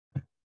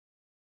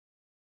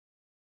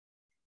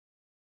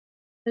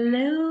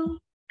Hello,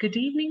 good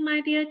evening, my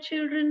dear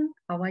children.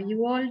 How are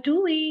you all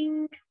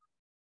doing?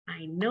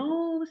 I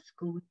know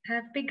schools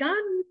have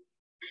begun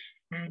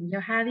and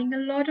you're having a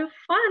lot of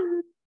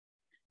fun.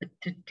 But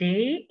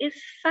today is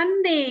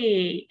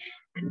Sunday,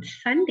 and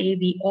Sunday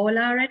we all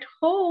are at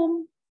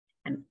home.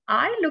 And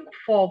I look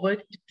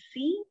forward to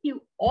seeing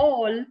you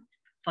all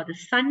for the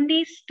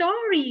Sunday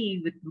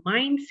story with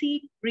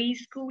Mindseed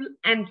Preschool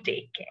and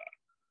Daycare.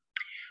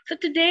 So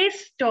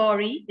today's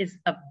story is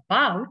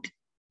about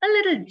a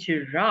little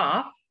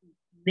giraffe.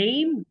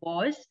 Name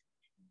was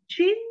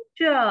Ginger.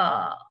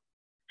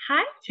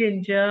 Hi,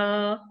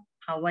 Ginger.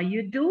 How are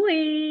you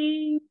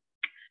doing?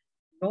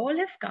 We all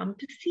have come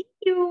to see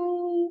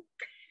you.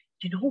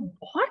 You know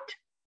what?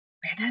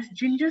 Where does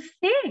Ginger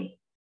stay?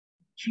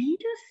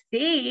 Ginger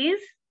stays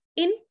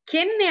in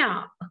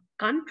Kenya, a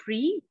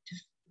country which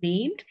is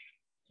named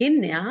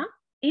Kenya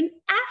in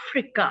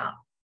Africa.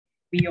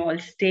 We all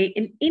stay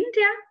in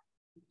India,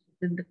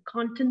 in the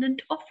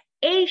continent of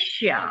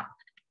Asia.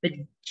 But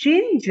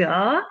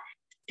Ginger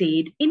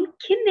stayed in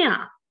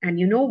Kenya. And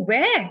you know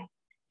where?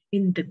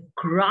 In the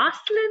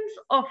grasslands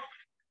of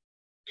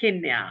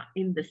Kenya,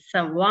 in the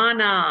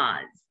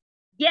savannas.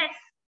 Yes,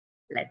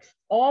 let's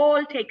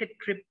all take a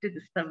trip to the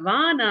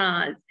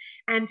savannas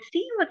and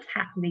see what's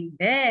happening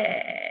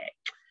there.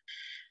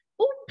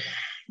 Oops,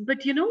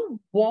 but you know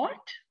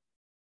what?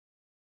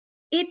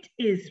 It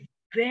is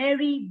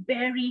very,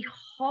 very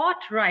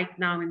hot right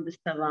now in the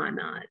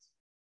savannas.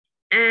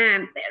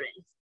 And there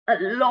is a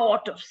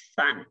lot of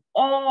sun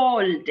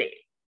all day.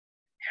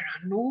 There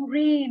are no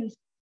rains.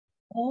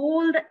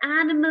 All the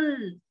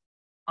animals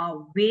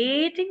are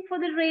waiting for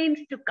the rains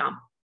to come.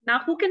 Now,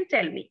 who can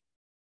tell me?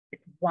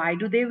 Why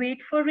do they wait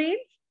for rains?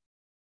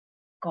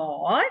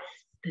 Because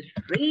the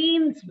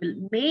rains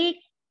will make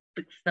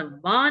the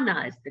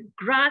savannas, the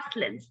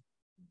grasslands,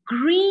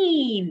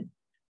 green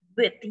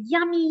with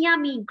yummy,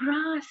 yummy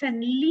grass and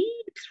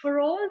leaves for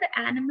all the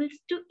animals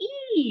to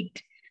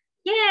eat.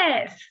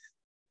 Yes,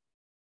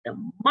 the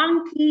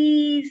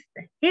monkeys,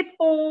 the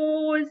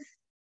hippos,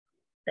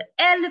 the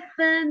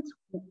elephants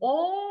who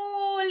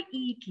all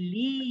eat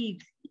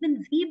leaves,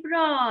 even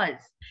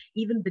zebras,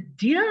 even the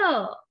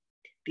deer,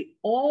 they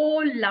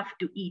all love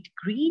to eat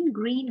green,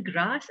 green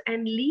grass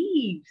and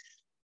leaves.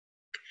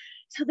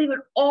 So they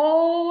were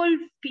all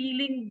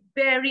feeling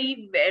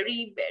very,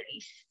 very,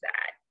 very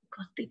sad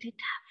because they didn't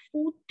have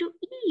food to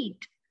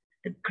eat.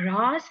 The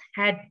grass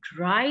had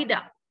dried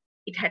up.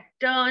 It had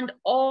turned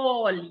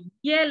all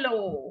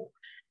yellow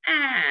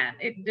and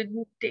it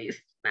didn't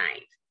taste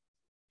nice.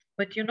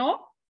 But you know,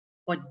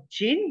 for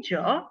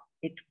Ginger,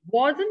 it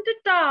wasn't a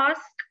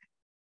task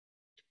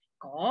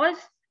because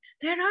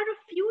there are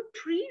a few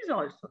trees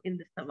also in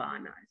the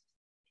savannas.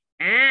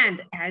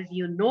 And as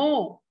you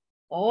know,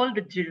 all the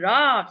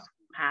giraffes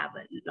have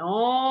a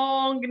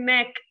long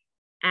neck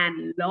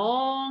and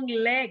long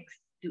legs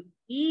to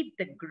eat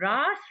the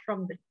grass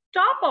from the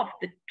top of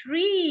the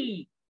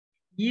tree.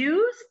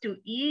 Used to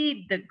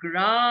eat the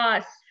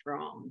grass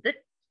from the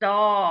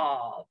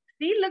top.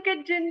 See, look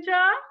at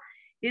Ginger.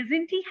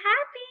 Isn't he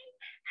happy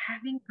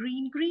having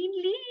green, green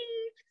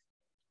leaves?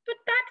 But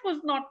that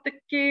was not the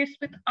case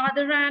with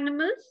other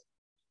animals.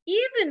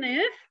 Even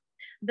if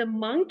the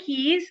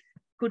monkeys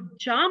could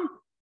jump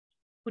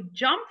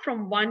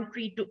from one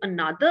tree to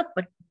another,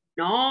 but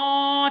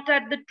not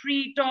at the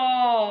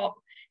treetop.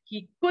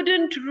 He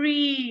couldn't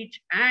reach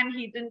and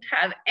he didn't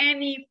have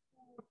any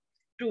food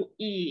to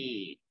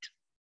eat.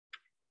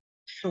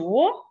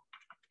 So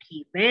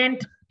he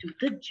went to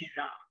the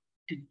giraffe,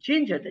 to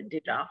Ginger the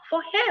giraffe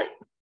for help.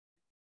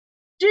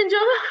 Ginger,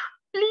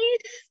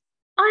 please,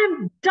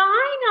 I'm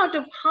dying out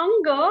of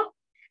hunger.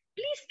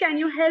 Please, can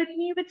you help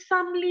me with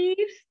some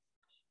leaves?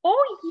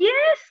 Oh,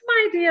 yes,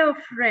 my dear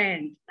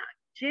friend. Now,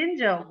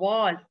 Ginger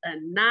was a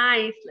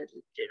nice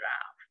little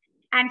giraffe,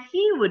 and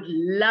he would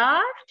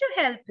love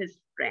to help his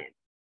friend.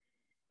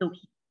 So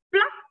he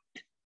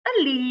plucked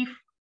a leaf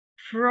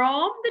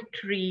from the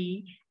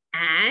tree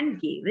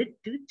and gave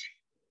it to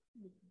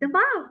the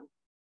mouse,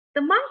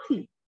 the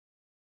monkey.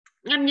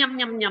 Yum, yum,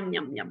 yum, yum,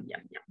 yum, yum, yum,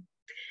 yum.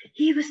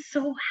 He was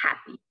so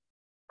happy.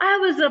 I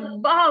was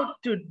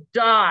about to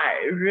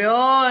die,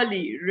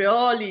 really,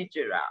 really,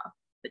 giraffe,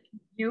 but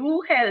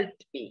you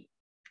helped me.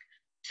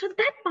 So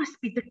that must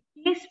be the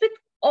case with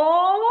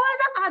all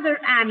the other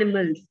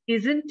animals,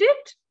 isn't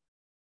it?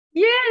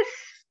 Yes,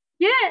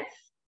 yes.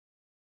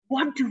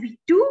 What do we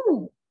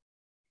do?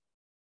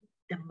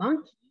 The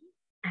monkey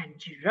and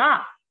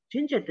giraffe,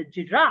 Ginger the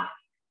giraffe,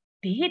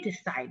 they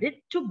decided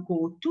to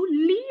go to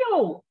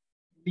Leo.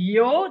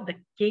 Leo, the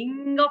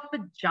king of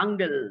the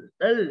jungle,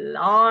 the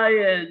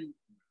lion.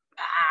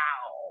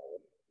 Wow.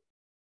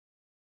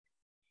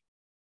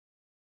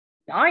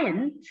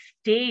 Lion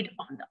stayed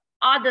on the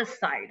other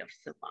side of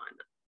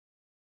Savannah.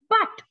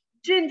 But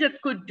Ginger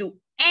could do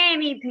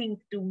anything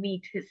to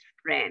meet his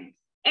friends,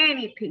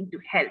 anything to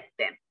help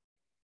them.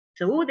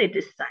 So they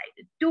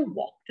decided to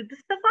walk to the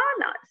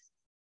savannas.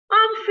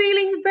 I'm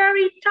feeling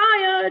very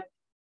tired,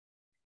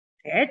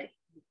 said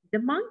the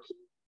monkey.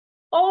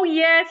 Oh,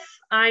 yes,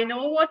 I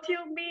know what you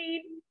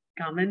mean.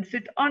 come and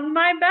sit on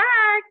my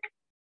back.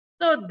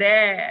 So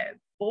there,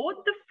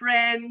 both the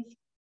friends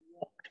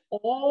walked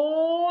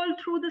all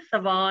through the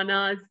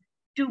savannas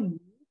to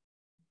meet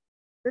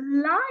the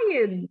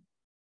lion.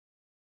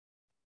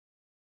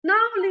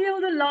 Now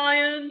Leo the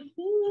lion,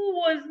 who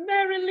was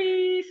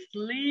merrily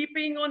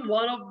sleeping on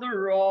one of the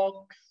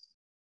rocks,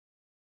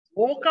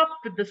 woke up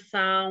with the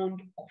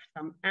sound of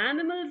some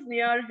animals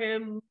near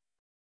him.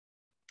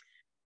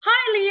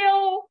 "Hi,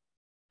 Leo,"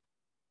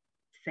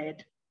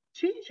 said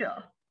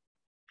Ginger.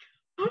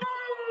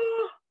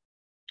 "Oh,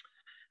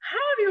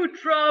 have you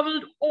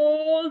traveled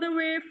all the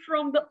way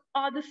from the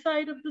other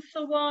side of the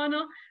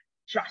savannah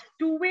just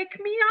to wake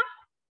me up?"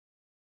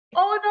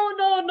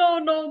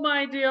 "Oh, no,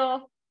 my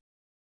dear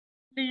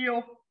Leo,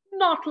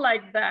 not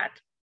like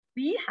that.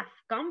 We have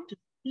come to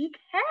seek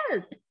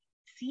help.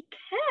 Seek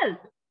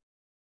help.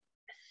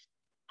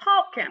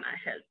 How can I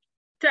help?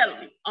 Tell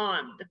me,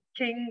 I'm the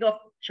king of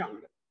the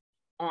jungle.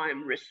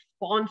 I'm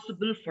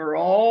responsible for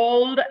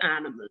all the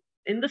animals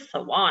in the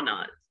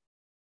savannas.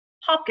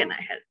 How can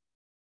I help?"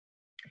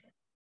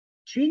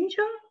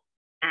 Ginger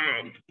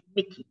and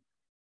Mickey,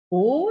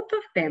 both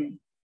of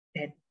them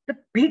said the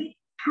big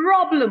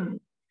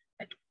problem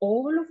that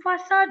all of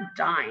us are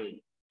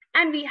dying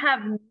and we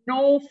have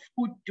no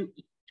food to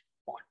eat.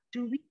 What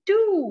do we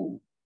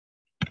do?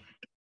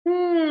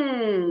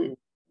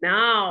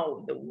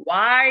 Now the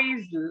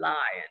wise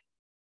lion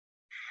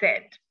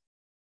said,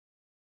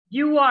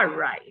 "You are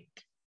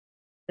right.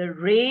 The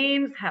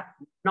rains have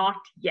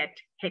not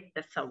yet hit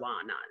the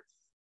savannas.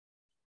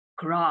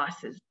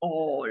 Grass is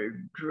all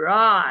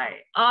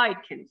dry. I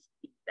can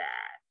see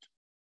that.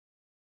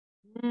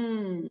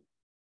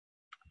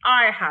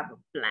 I have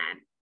a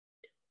plan.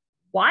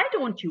 Why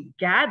don't you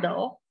gather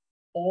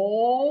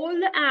all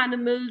the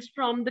animals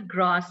from the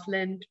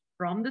grassland,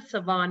 from the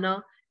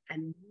savanna,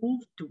 and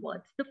move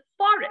towards the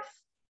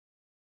forest?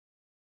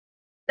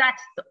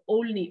 That's the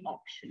only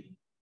option.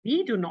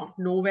 We do not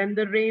know when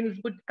the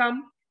rains would come.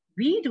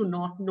 We do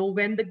not know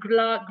when the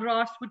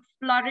grass would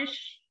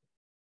flourish.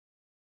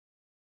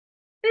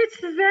 It's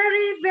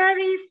very,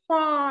 very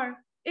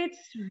far.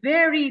 It's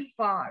very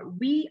far.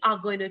 We are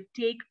going to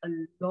take a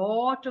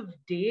lot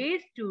of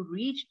days to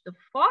reach the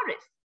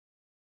forest.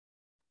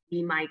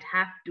 We might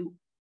have to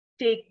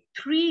take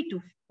 3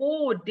 to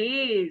 4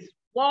 days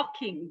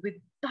walking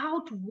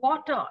without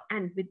water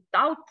and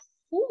without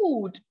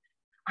food.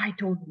 I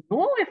don't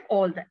know if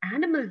all the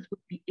animals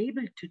would be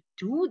able to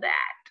do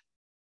that."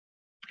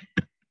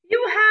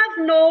 "You have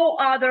no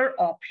other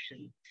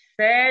option,"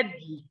 said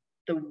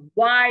the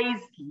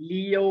wise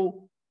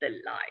Leo the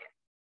lion.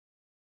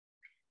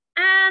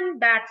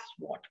 And that's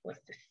what was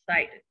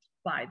decided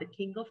by the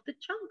king of the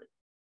jungle.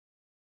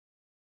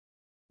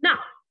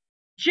 Now,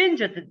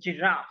 Ginger the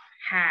giraffe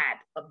had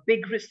a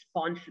big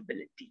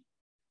responsibility.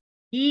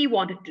 He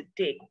wanted to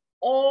take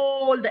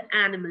all the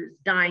animals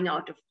dying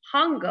out of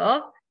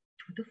hunger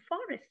to the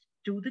forest,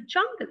 to the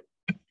jungle.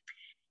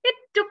 It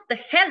took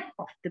the help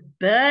of the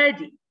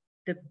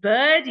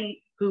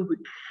birdie who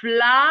would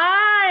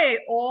fly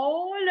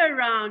all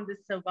around the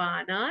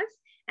savannas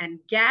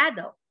and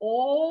gather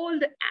all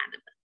the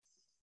animals.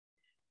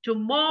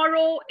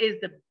 "Tomorrow is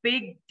the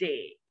big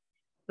day.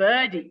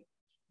 Birdie,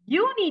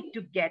 you need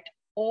to get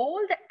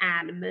all the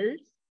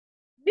animals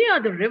near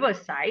the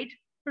riverside,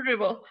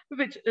 river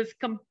which is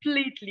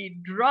completely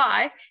dry,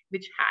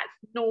 which has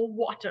no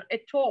water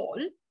at all,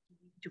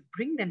 to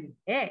bring them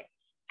there.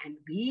 And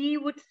we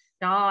would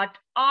start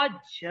our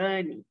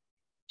journey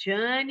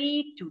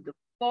to the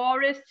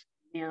forest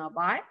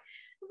nearby,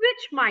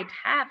 which might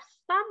have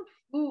some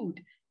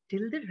food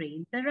till the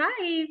rains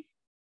arrive."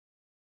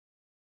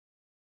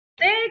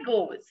 There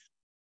goes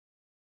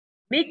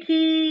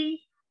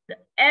Mickey, the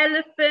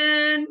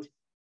elephant,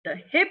 the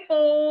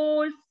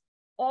hippos,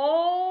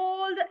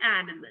 all the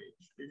animals,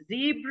 the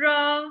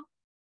zebra,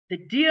 the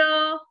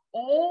deer,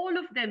 all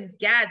of them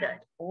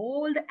gathered,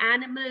 all the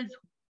animals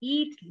who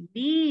eat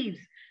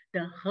leaves,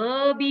 the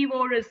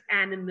herbivorous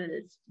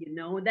animals. You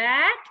know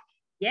that?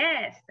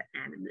 Yes, the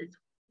animals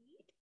who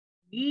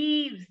eat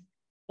leaves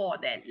for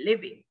their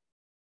living.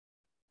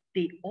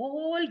 They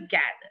all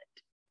gathered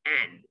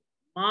and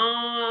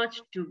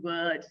marched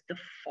towards the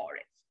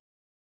forest.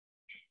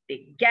 They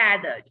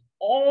gathered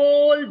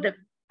all the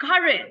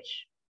courage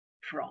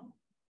from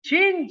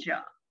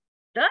Ginger,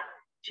 the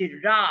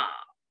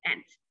giraffe,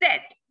 and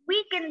said, "We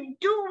can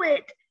do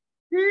it.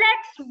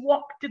 Let's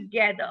walk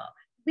together.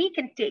 We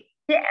can take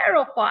care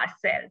of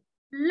ourselves.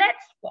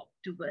 Let's walk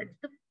towards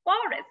the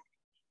forest.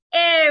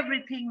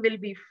 Everything will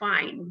be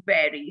fine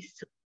very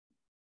soon."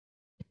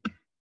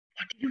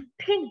 What do you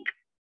think?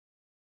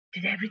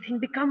 Did everything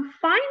become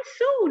fine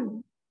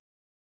soon?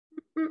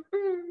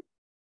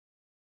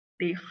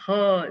 They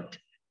heard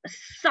a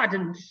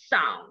sudden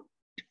sound.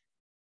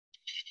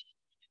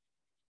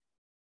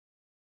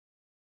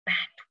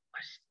 That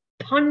was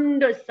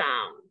thunder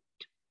sound.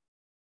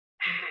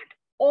 And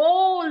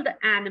all the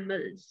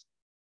animals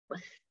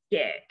were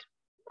scared.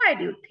 Why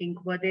do you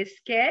think were they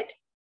scared?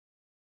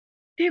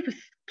 They were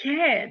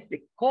scared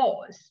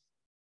because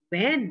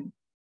when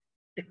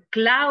The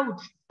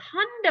clouds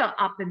thunder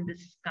up in the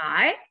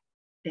sky.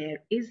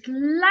 There is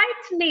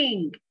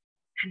lightning.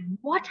 And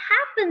what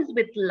happens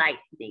with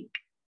lightning?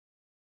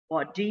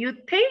 What do you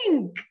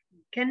think?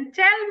 You can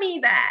tell me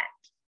that.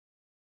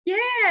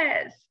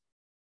 Yes,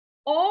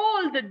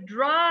 all the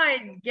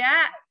dried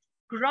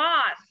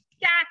grass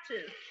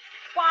catches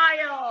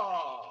fire.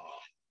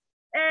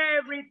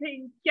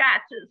 Everything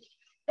catches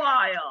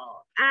fire.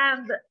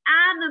 And the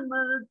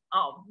animals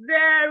are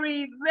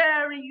very,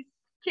 very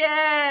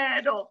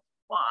scared of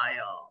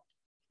fire.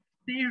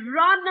 They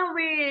run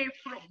away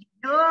from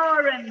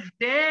here and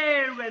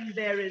there when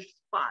there is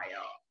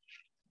fire.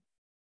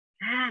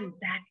 And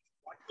that's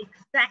what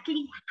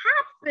exactly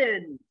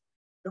happened.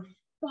 The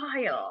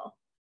fire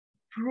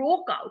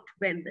broke out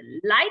when the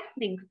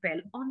lightning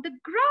fell on the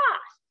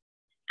grass.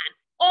 And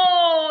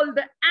all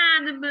the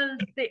animals,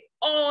 they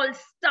all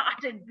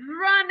started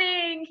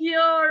running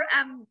here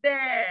and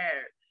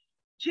there.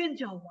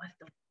 Ginger was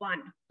the one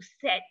who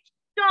said,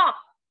 "Stop!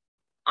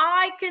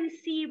 I can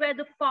see where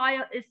the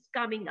fire is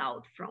coming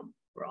out from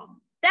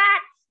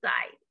that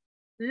side.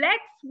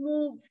 Let's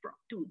move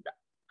to the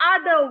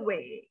other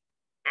way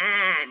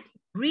and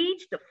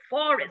reach the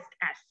forest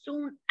as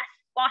soon as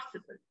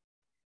possible."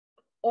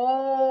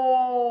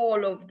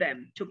 All of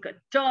them took a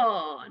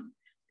turn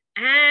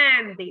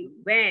and they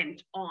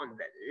went on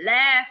the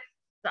left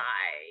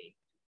side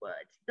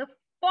towards the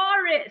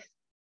forest.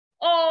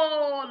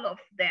 All of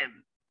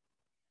them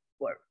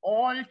were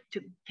all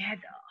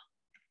together.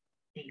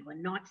 They were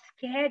not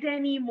scared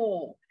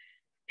anymore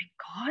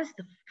because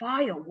the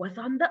fire was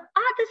on the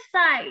other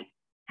side,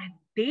 and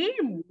they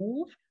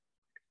moved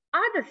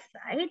other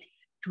side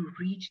to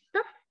reach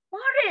the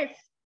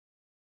forest.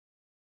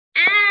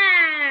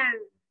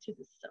 And to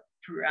the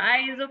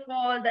surprise of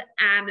all the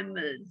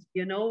animals,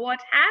 you know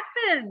what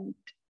happened?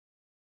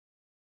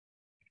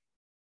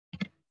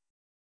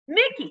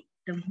 Mickey,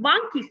 the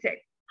monkey,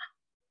 said,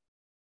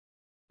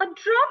 "A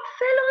drop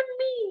fell on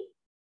me."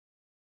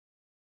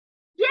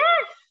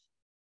 Yes,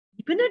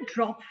 even a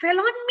drop fell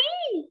on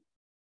me.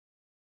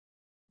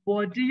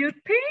 What do you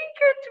think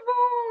it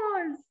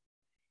was?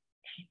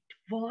 It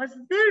was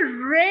the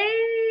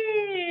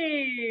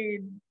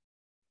rain.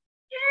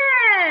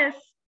 Yes,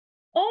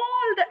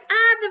 all the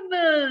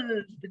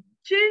animals, the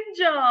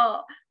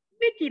ginger,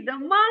 Mickey the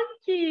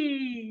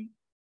monkey,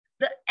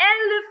 the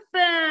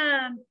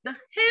elephant, the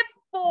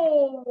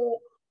hippo,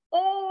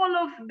 all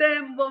of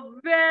them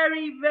were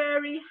very,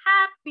 very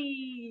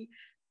happy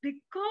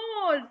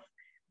because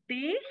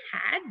they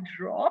had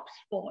drops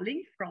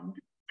falling from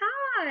the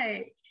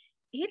sky.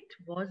 It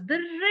was the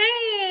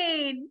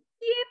rain.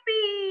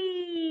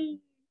 Yippee!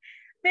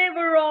 They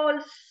were all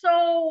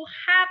so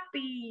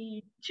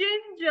happy.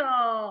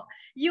 Ginger,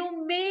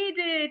 you made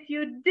it.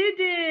 You did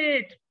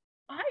it.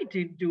 I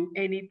didn't do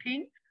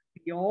anything.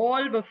 We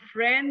all were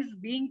friends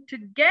being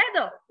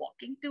together,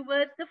 walking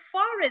towards the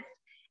forest.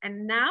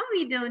 And now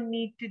we don't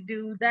need to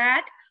do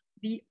that.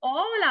 We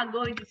all are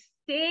going to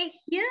stay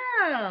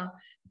here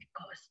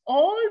because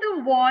all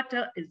the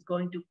water is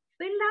going to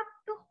fill up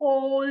the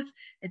holes.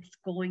 It's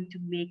going to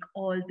make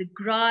all the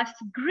grass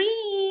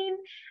green.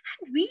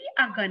 And we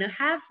are going to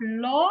have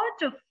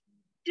lots of food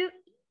to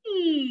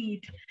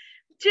eat.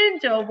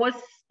 Ginger was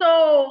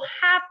so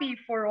happy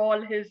for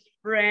all his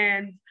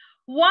friends.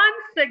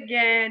 Once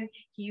again,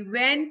 he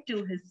went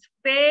to his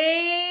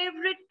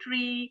favorite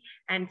tree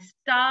and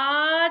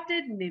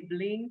started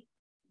nibbling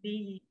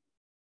leaves.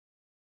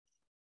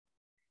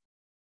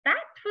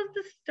 That was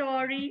the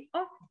story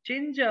of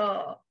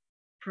Ginger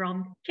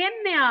from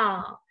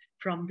Kenya,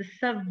 from the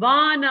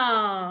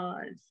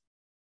savannas.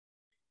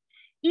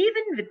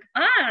 Even with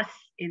us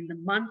in the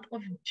month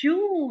of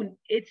June,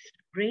 it's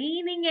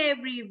raining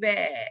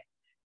everywhere.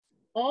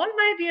 All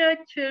my dear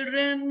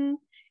children,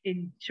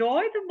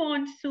 enjoy the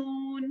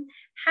monsoon,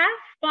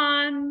 have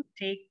fun,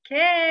 take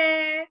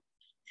care.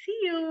 See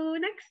you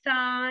next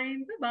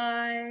time.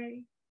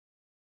 Bye-bye.